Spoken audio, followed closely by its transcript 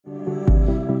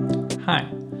Hi,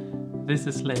 this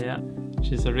is Leia.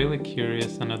 She's a really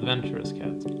curious and adventurous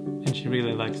cat, and she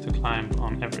really likes to climb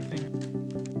on everything.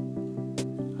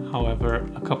 However,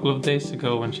 a couple of days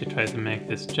ago when she tried to make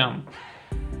this jump,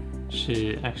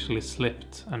 she actually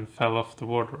slipped and fell off the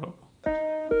wardrobe.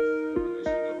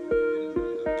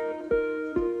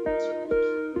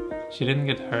 She didn't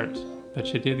get hurt, but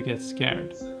she did get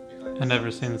scared, and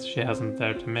ever since she hasn't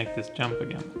dared to make this jump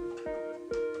again.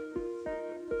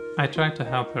 I tried to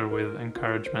help her with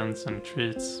encouragements and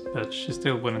treats, but she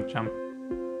still wouldn't jump.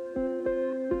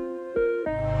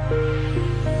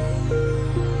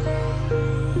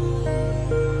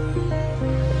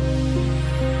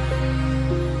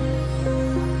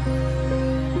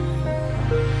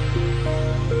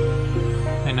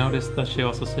 I noticed that she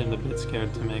also seemed a bit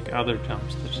scared to make other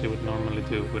jumps that she would normally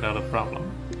do without a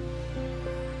problem.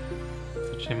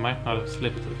 But she might not have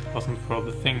slipped if it wasn't for all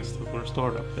the things that were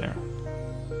stored up there.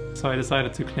 So I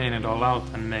decided to clean it all out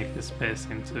and make this space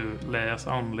into Leia's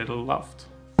own little loft.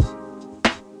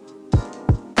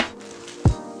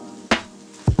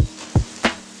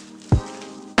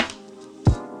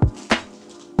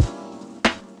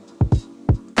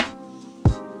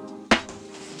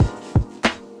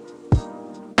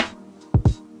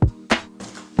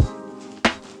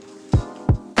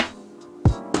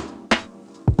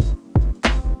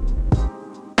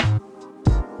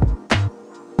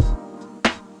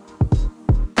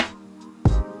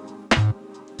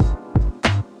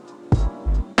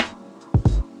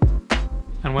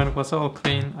 And when it was all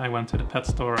clean, I went to the pet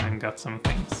store and got some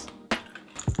things.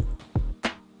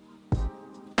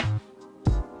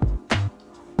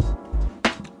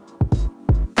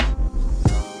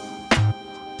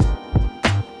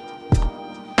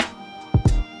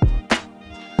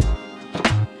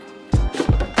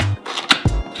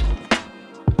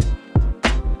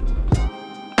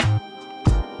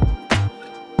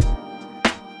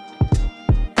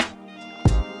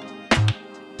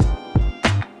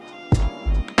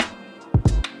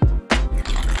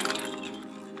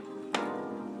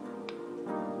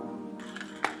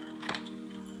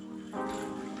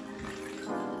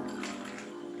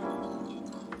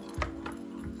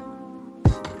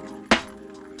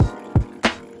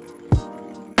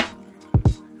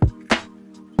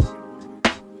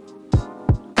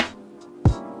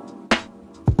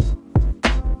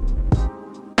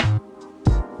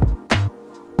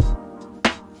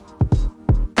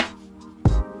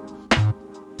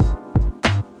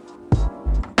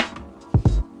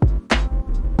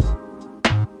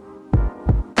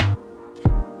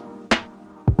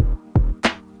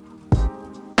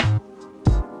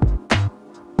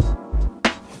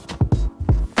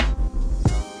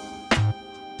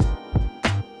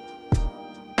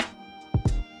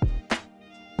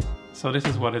 So this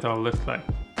is what it all looked like,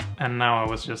 and now I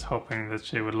was just hoping that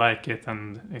she would like it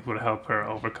and it would help her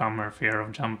overcome her fear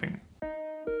of jumping.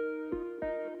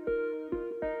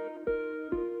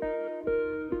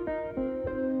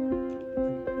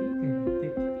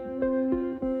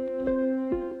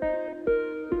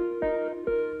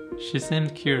 She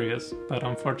seemed curious, but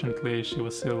unfortunately she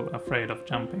was still afraid of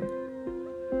jumping.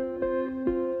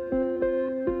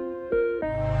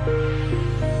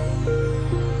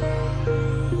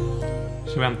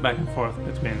 She went back and forth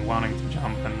between wanting to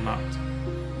jump and not.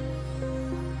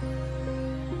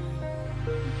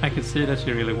 I could see that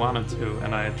she really wanted to,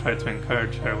 and I tried to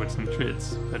encourage her with some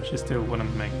treats, but she still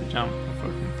wouldn't make the jump,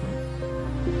 unfortunately.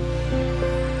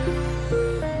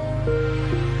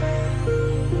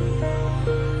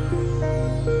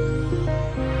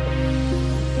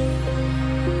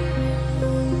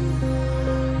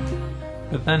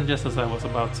 But then, just as I was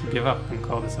about to give up and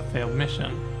call this a failed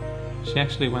mission, she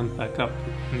actually went back up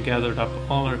and gathered up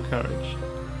all her courage,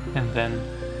 and then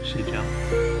she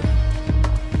jumped.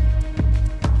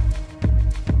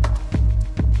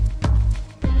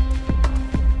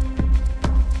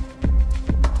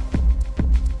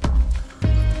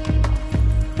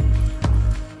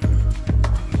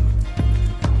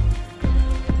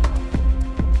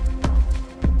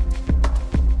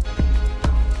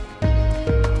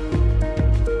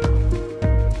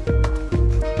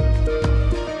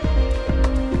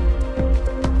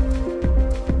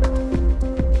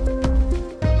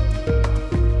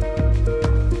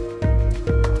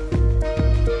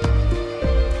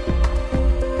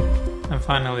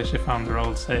 Finally she found her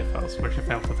old safe house where she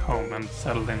felt at home and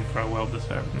settled in for a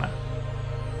well-deserved nap.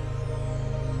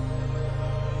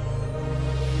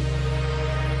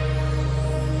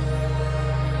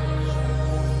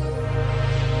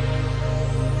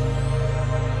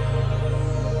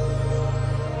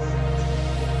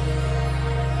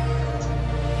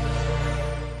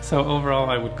 So overall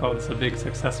I would call this a big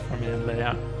success for me and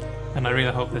Leia, and I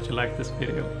really hope that you liked this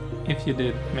video. If you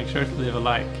did, make sure to leave a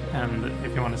like, and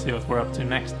if you want to see what we're up to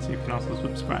next, you can also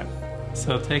subscribe.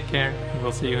 So take care, and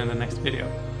we'll see you in the next video.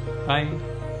 Bye!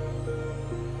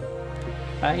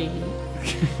 Bye!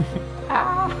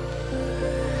 Ah.